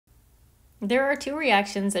There are two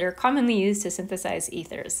reactions that are commonly used to synthesize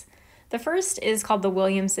ethers. The first is called the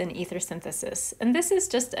Williamson ether synthesis, and this is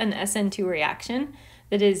just an SN2 reaction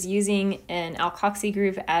that is using an alkoxy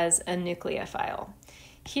group as a nucleophile.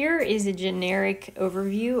 Here is a generic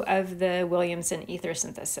overview of the Williamson ether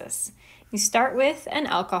synthesis. You start with an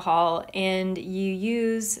alcohol and you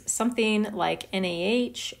use something like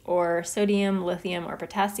NaH or sodium, lithium, or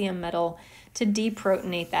potassium metal to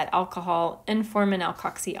deprotonate that alcohol and form an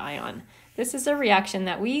alkoxy ion. This is a reaction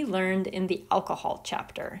that we learned in the alcohol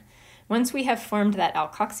chapter. Once we have formed that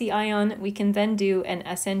alkoxy ion, we can then do an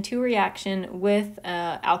SN2 reaction with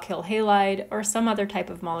alkyl halide or some other type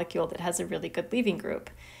of molecule that has a really good leaving group.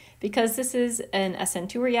 Because this is an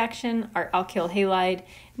SN2 reaction, our alkyl halide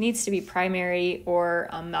needs to be primary or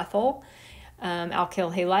methyl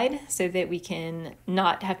alkyl halide so that we can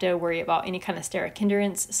not have to worry about any kind of steric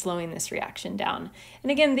hindrance slowing this reaction down.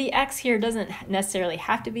 And again, the X here doesn't necessarily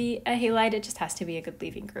have to be a halide, it just has to be a good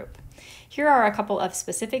leaving group. Here are a couple of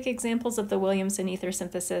specific examples of the Williamson ether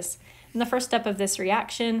synthesis. In the first step of this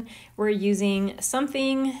reaction, we're using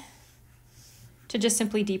something to just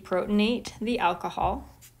simply deprotonate the alcohol.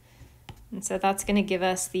 And so that's going to give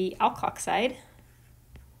us the alkoxide.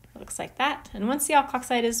 It looks like that. And once the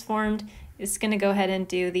alkoxide is formed, it's going to go ahead and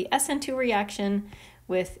do the SN2 reaction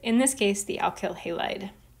with, in this case, the alkyl halide.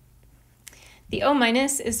 The O-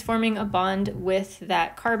 is forming a bond with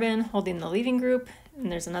that carbon holding the leaving group,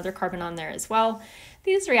 and there's another carbon on there as well.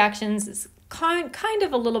 These reactions is kind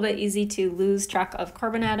of a little bit easy to lose track of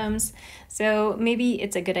carbon atoms, so maybe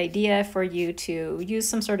it's a good idea for you to use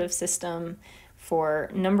some sort of system for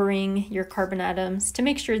numbering your carbon atoms to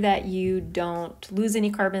make sure that you don't lose any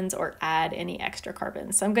carbons or add any extra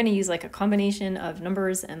carbons. So I'm going to use like a combination of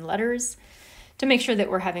numbers and letters to make sure that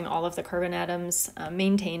we're having all of the carbon atoms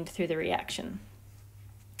maintained through the reaction.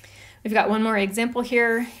 We've got one more example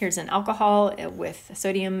here. Here's an alcohol with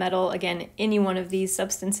sodium metal. Again, any one of these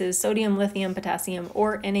substances, sodium, lithium, potassium,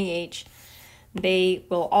 or NaH, they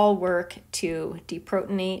will all work to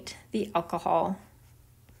deprotonate the alcohol,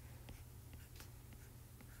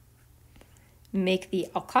 make the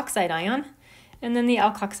alkoxide ion, and then the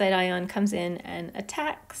alkoxide ion comes in and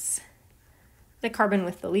attacks the carbon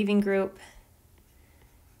with the leaving group.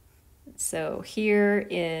 So here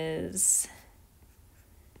is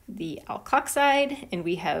the alkoxide, and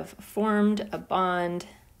we have formed a bond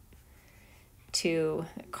to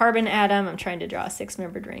carbon atom. I'm trying to draw a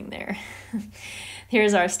 6-membered ring there.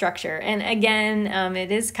 Here's our structure. And again,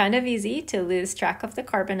 it is kind of easy to lose track of the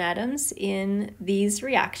carbon atoms in these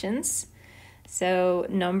reactions. So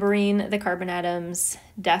numbering the carbon atoms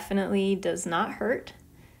definitely does not hurt,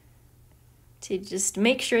 to just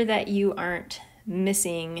make sure that you aren't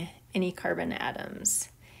missing any carbon atoms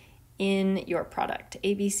in your product.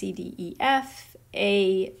 A, B, C, D, E, F,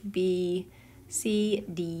 A, B, C,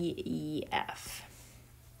 D, E, F.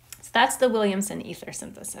 So that's the Williamson ether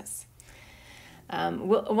synthesis.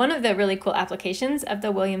 One of the really cool applications of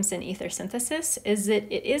the Williamson ether synthesis is that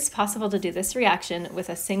it is possible to do this reaction with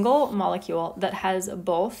a single molecule that has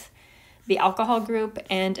both the alcohol group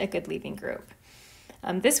and a good leaving group.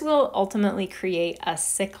 This will ultimately create a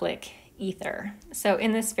cyclic ether. So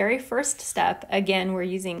in this very first step, again,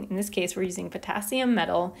 in this case, we're using potassium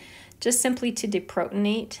metal just simply to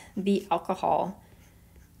deprotonate the alcohol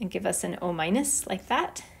and give us an O- like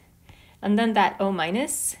that. And then that O-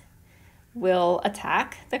 will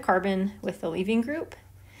attack the carbon with the leaving group.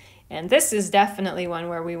 And this is definitely one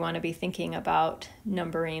where we want to be thinking about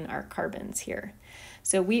numbering our carbons here.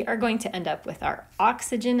 So we are going to end up with our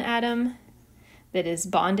oxygen atom that is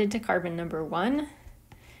bonded to carbon number 1,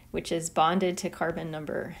 which is bonded to carbon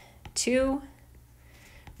number 2,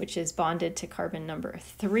 which is bonded to carbon number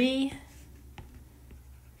 3,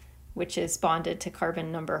 which is bonded to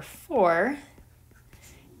carbon number 4,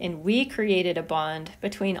 and we created a bond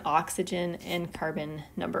between oxygen and carbon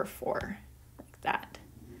number 4, like that.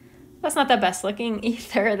 That's not the best looking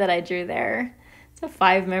ether that I drew there. It's a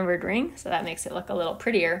 5-membered ring, so that makes it look a little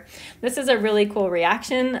prettier. This is a really cool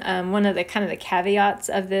reaction. One of the caveats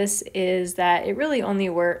of this is that it really only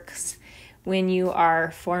works when you are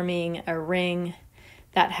forming a ring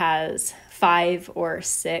that has 5 or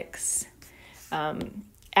 6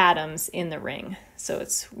 atoms in the ring. So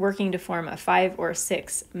it's working to form a 5 or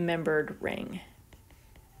 6-membered ring.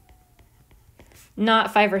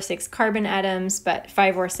 Not 5 or 6 carbon atoms, but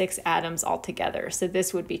 5 or 6 atoms altogether. So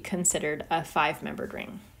this would be considered a 5-membered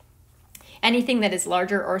ring. Anything that is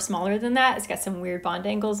larger or smaller than that, it's got some weird bond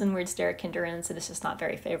angles and weird steric hindrance, and it's just not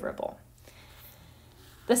very favorable.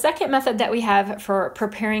 The second method that we have for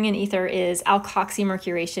preparing an ether is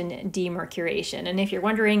alkoxymercuration-demercuration. And if you're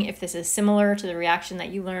wondering if this is similar to the reaction that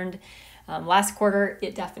you learned Last quarter,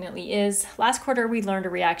 it definitely is. Last quarter, we learned a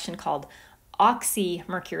reaction called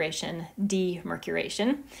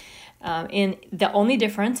alkoxymercuration-demercuration. And the only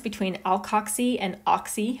difference between alkoxy and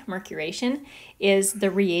oxymercuration is the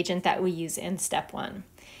reagent that we use in step 1.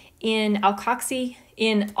 In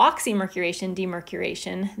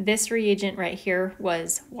oxymercuration-demercuration, this reagent right here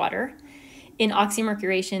was water. In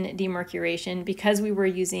oxymercuration-demercuration, because we were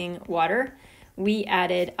using water, we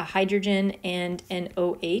added a hydrogen and an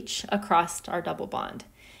OH across our double bond.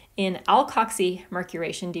 In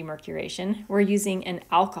alkoxymercuration-demercuration, we're using an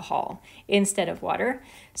alcohol instead of water.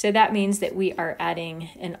 So that means that we are adding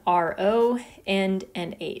an RO and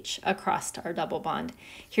an H across our double bond.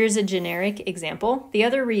 Here's a generic example. The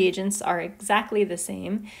other reagents are exactly the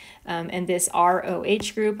same. And this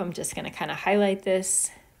ROH group, I'm just going to kind of highlight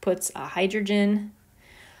this, puts a hydrogen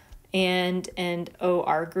and an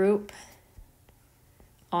OR group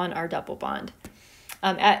on our double bond.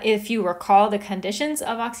 If you recall the conditions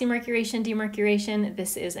of oxymercuration-demercuration,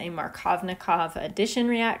 this is a Markovnikov addition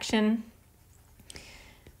reaction,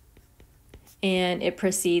 and it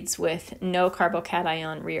proceeds with no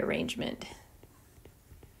carbocation rearrangement.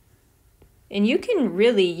 And you can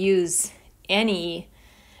really use any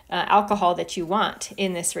alcohol that you want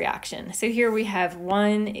in this reaction. So here we have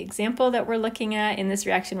one example that we're looking at. In this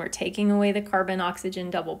reaction, we're taking away the carbon-oxygen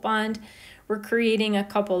double bond. We're creating a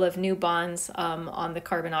couple of new bonds on the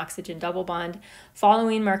carbon-oxygen double bond.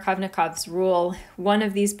 Following Markovnikov's rule, one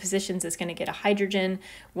of these positions is going to get a hydrogen.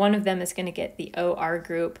 One of them is going to get the OR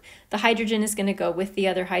group. The hydrogen is going to go with the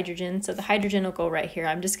other hydrogen, so the hydrogen will go right here.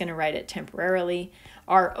 I'm just going to write it temporarily.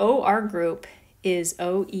 Our OR group is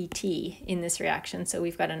OET in this reaction, so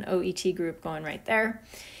we've got an OET group going right there.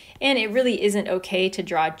 And it really isn't okay to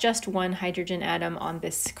draw just one hydrogen atom on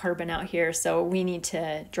this carbon out here, so we need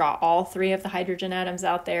to draw all 3 of the hydrogen atoms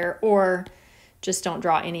out there, or just don't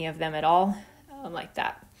draw any of them at all, like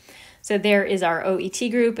that. So there is our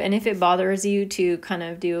OET group, and if it bothers you to kind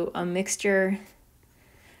of do a mixture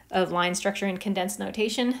of line structure and condensed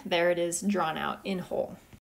notation, there it is drawn out in whole.